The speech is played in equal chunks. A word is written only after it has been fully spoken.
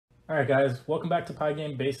All right, guys, welcome back to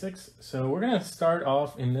Pygame Basics. So we're going to start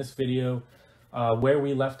off in this video where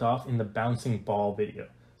we left off in the bouncing ball video.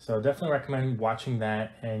 So definitely recommend watching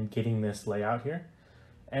that and getting this layout here.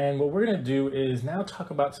 And what we're going to do is now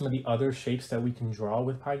talk about some of the other shapes that we can draw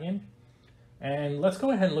with Pygame. And let's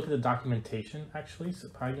go ahead and look at the documentation actually. So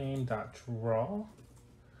pygame.draw.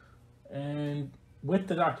 And with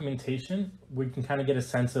the documentation, we can kind of get a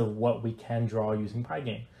sense of what we can draw using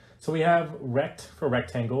Pygame. So we have rect for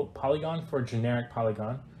rectangle, polygon for generic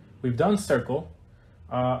polygon. We've done circle,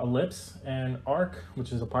 ellipse, and arc,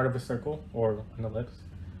 which is a part of a circle or an ellipse,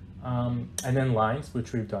 and then lines,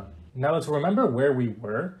 which we've done. Now let's remember where we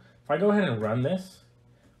were. If I go ahead and run this,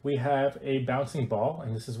 we have a bouncing ball,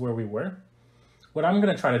 and this is where we were. What I'm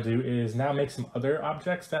going to try to do is now make some other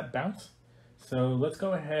objects that bounce. So let's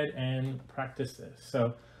go ahead and practice this.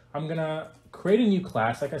 So I'm going to create a new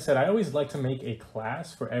class. Like I said, I always like to make a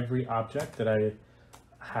class for every object that I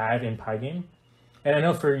have in Pygame. And I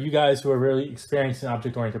know for you guys who are really experienced in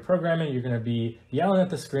object-oriented programming, you're going to be yelling at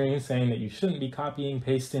the screen saying that you shouldn't be copying,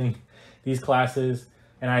 pasting these classes.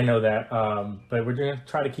 And I know that, but we're going to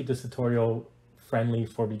try to keep this tutorial friendly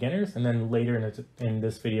for beginners. And then later in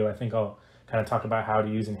this video, I think I'll kind of talk about how to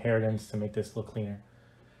use inheritance to make this look cleaner.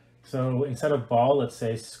 So instead of ball, let's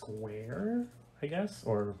say square, I guess,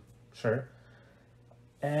 or sure.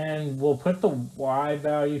 And we'll put the y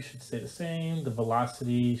value should stay the same. The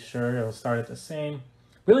velocity, sure, it'll start at the same.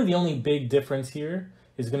 Really, the only big difference here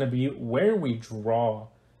is going to be where we draw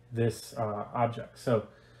this object. So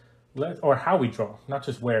or how we draw, not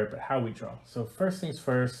just where, but how we draw. So first things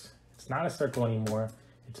first, it's not a circle anymore.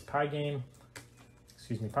 It's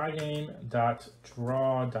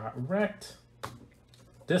pygame.draw.rect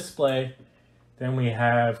display. Then we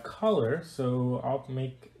have color. So I'll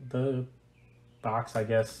make the box, I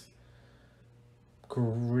guess,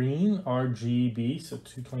 green RGB, so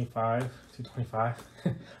 225.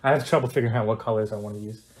 I have trouble figuring out what colors I want to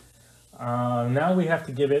use. Now we have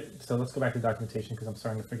to give it, so let's go back to documentation because I'm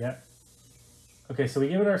starting to forget. Okay, so we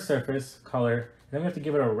give it our surface, color, and then we have to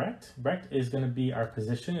give it a rect. Rect is going to be our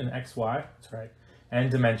position in X, Y, that's right, and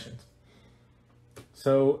dimensions.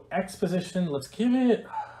 So X position, let's give it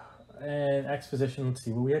an X position, let's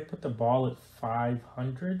see, well, we had put the ball at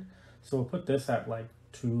 500. So we'll put this at like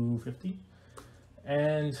 250,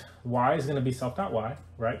 and y is going to be self.y,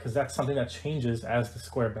 right? Because that's something that changes as the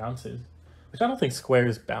square bounces, which I don't think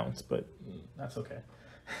squares bounce, but that's okay.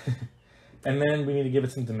 And then we need to give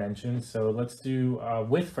it some dimensions. So let's do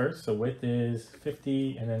width first. So width is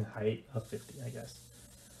 50, and then height of 50, I guess.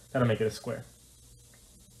 That'll make it a square.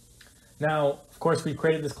 Now, of course, we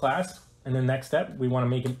created this class. And the next step, we want to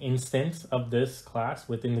make an instance of this class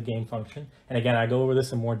within the game function. And again, I go over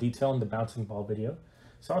this in more detail in the bouncing ball video.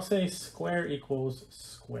 So I'll say square equals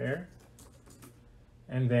square,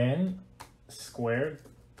 and then square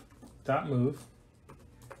dot move,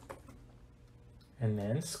 and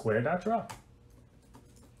then square dot draw.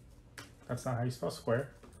 That's not how you spell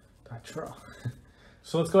square, dot draw.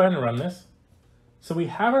 So let's go ahead and run this. So we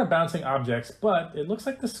have our bouncing objects, but it looks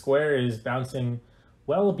like the square is bouncing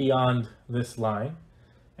well beyond this line.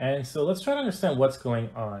 And so let's try to understand what's going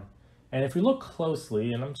on. And if we look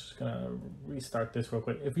closely, and I'm just gonna restart this real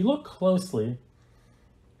quick. If you look closely,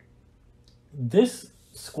 this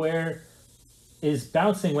square is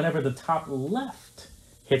bouncing whenever the top left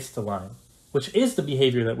hits the line, which is the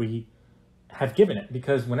behavior that we have given it,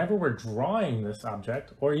 because whenever we're drawing this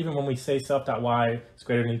object, or even when we say self.y is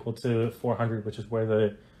greater than or equal to 400, which is where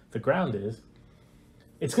the ground is,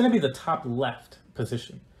 it's gonna be the top left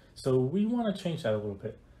position. So we want to change that a little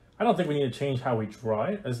bit. I don't think we need to change how we draw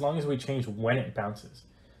it, as long as we change when it bounces.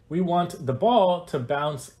 We want the ball to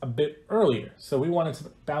bounce a bit earlier. So we want it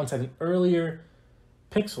to bounce at an earlier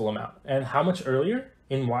pixel amount. And how much earlier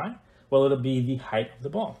in Y? Well, it'll be the height of the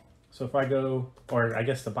ball. So if I go, or I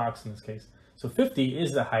guess the box in this case. So 50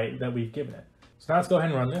 is the height that we've given it. So now let's go ahead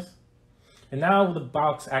and run this. And now the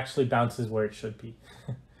box actually bounces where it should be.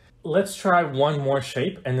 Let's try one more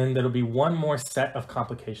shape, and then there'll be one more set of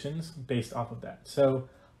complications based off of that. So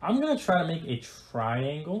I'm going to try to make a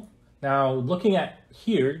triangle. Now, looking at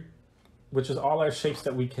here, which is all our shapes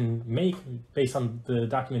that we can make based on the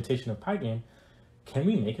documentation of Pygame, can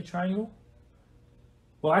we make a triangle?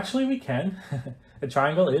 Well, actually we can. A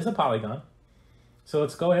triangle is a polygon. So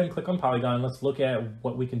let's go ahead and click on polygon. Let's look at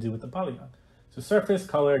what we can do with the polygon. So surface,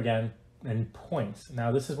 color again, and points.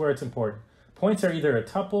 Now this is where it's important. Points are either a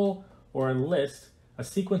tuple or a list, a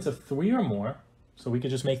sequence of 3 or more. So we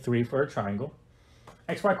could just make 3 for a triangle.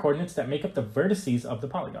 XY coordinates that make up the vertices of the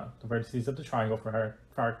polygon, the vertices of the triangle for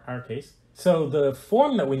our case. So the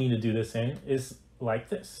form that we need to do this in is like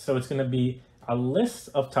this. So it's going to be a list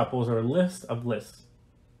of tuples or a list of lists.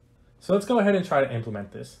 So let's go ahead and try to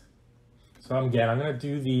implement this. So again, I'm going to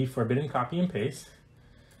do the forbidden copy and paste.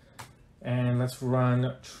 And let's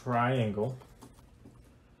run triangle.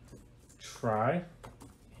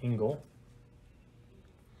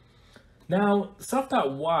 Now,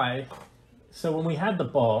 self.y, so when we had the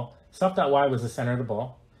ball, self.y was the center of the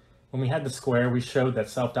ball. When we had the square, we showed that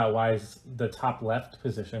self.y is the top left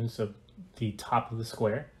position, so the top of the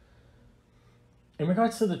square. In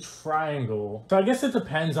regards to the triangle, so I guess it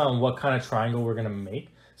depends on what kind of triangle we're going to make.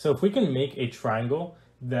 So if we can make a triangle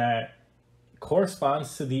that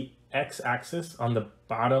corresponds to the x-axis on the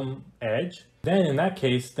bottom edge, then in that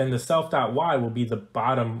case, then the self.y will be the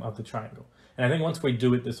bottom of the triangle. And I think once we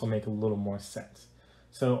do it, this will make a little more sense.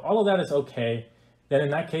 So all of that is okay. Then in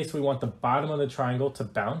that case, we want the bottom of the triangle to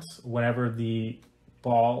bounce whenever the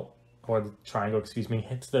ball, or the triangle, excuse me,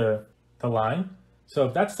 hits the line. So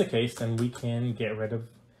if that's the case, then we can get rid of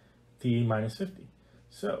the minus 50.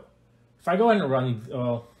 So if I go ahead and run,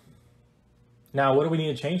 now what do we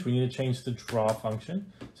need to change? We need to change the draw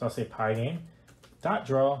function. So I'll say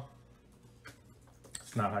pygame.draw.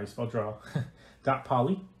 It's not how you spell draw.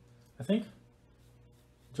 .poly, I think.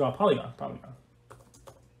 Draw polygon.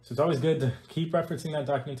 So it's always good to keep referencing that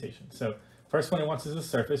documentation. So first one it wants is a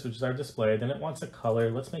surface, which is our display. Then it wants a color.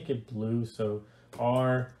 Let's make it blue. So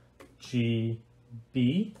RGB.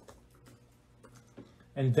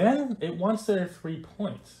 And then it wants their 3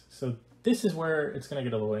 points. So this is where it's going to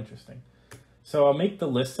get a little interesting. So I'll make the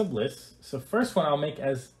list of lists. So first one I'll make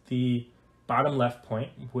as the bottom left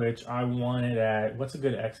point, which I want it at, what's a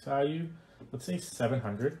good X value? Let's say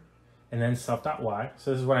 700. And then self.y.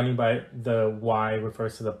 So this is what I mean by the y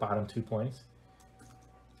refers to the bottom 2 points.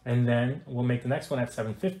 And then we'll make the next one at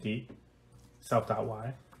 750,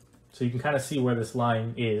 self.y. So you can kind of see where this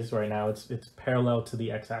line is right now. It's parallel to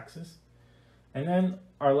the x-axis. And then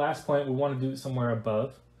our last point, we want to do it somewhere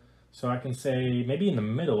above. So I can say maybe in the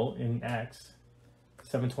middle in x,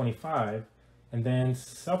 725, and then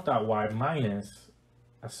self.y minus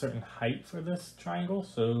a certain height for this triangle.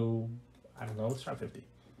 So I don't know, let's try 50.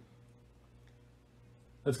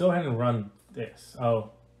 Let's go ahead and run this.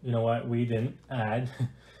 Oh, you know what? We didn't add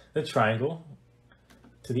the triangle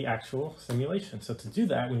to the actual simulation. So to do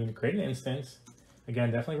that, we need to create an instance.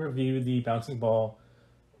 Again, definitely review the bouncing ball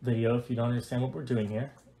video if you don't understand what we're doing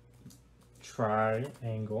here.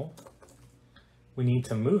 Triangle. We need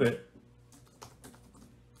to move it.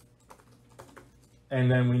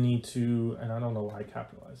 And then we need to, and I don't know why I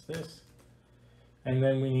capitalized this. And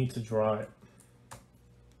then we need to draw it.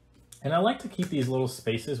 And I like to keep these little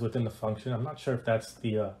spaces within the function. I'm not sure if that's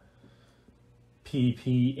the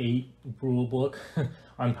PP8 rule book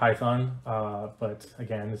on Python, but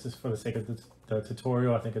again, this is for the sake of the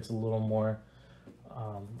tutorial. I think it's a little more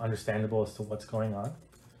understandable as to what's going on.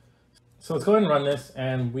 So let's go ahead and run this,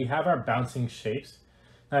 and we have our bouncing shapes.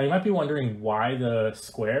 Now you might be wondering why the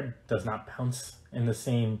square does not bounce in the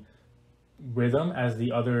same rhythm as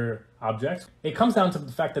the other objects. It comes down to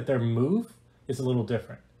the fact that their move is a little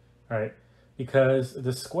different. Right, because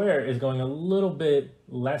the square is going a little bit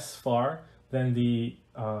less far than the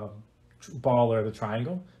ball or the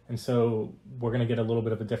triangle, and so we're going to get a little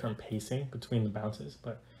bit of a different pacing between the bounces,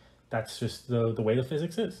 but that's just the way the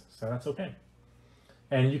physics is, so that's okay.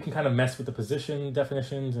 And you can kind of mess with the position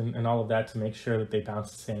definitions and all of that to make sure that they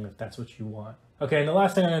bounce the same if that's what you want. Okay, and the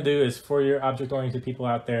last thing I'm going to do is, for your object-oriented people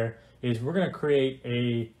out there, is we're going to create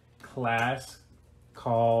a class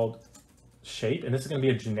called shape, and this is going to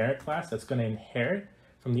be a generic class that's going to inherit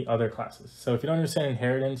from the other classes. So if you don't understand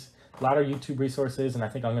inheritance, a lot of YouTube resources, and I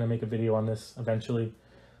think I'm going to make a video on this eventually.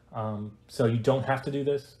 So you don't have to do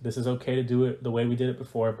this. This is okay to do it the way we did it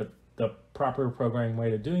before, but the proper programming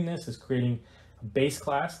way of doing this is creating a base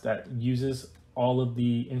class that uses all of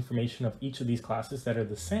the information of each of these classes that are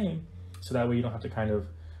the same, so that way you don't have to kind of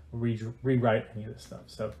rewrite any of this stuff.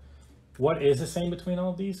 So what is the same between all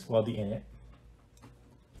of these? Well, the init.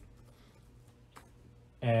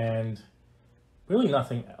 And really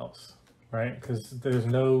nothing else, right? Because there's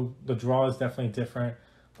the draw is definitely different.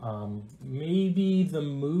 Maybe the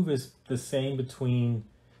move is the same between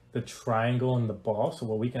the triangle and the ball. So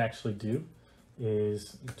what we can actually do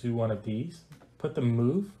is do one of these, put the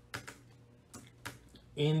move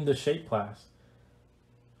in the shape class,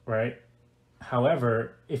 right?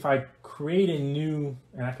 However, if I create a new,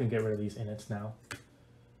 and I can get rid of these inits now,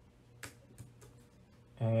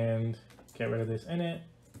 and get rid of this init.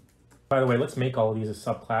 By the way, let's make all of these a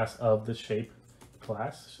subclass of the shape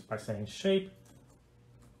class by saying shape.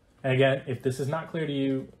 And again, if this is not clear to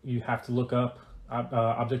you, you have to look up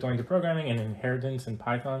object-oriented programming and inheritance in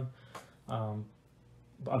Python.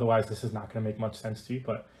 Otherwise, this is not going to make much sense to you.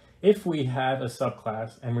 But if we have a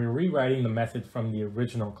subclass and we're rewriting the method from the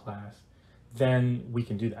original class, then we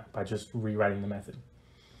can do that by just rewriting the method.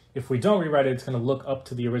 If we don't rewrite it, it's going to look up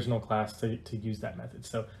to the original class to use that method.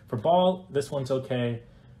 So for ball, this one's okay.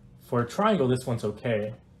 For triangle, this one's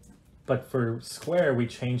okay. But for square, we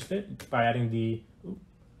changed it by adding the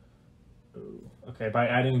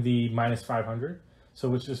minus 500. So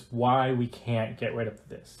which is why we can't get rid of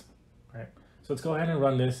this, right? So let's go ahead and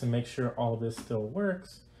run this and make sure all of this still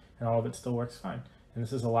works, and all of it still works fine. And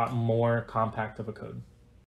this is a lot more compact of a code.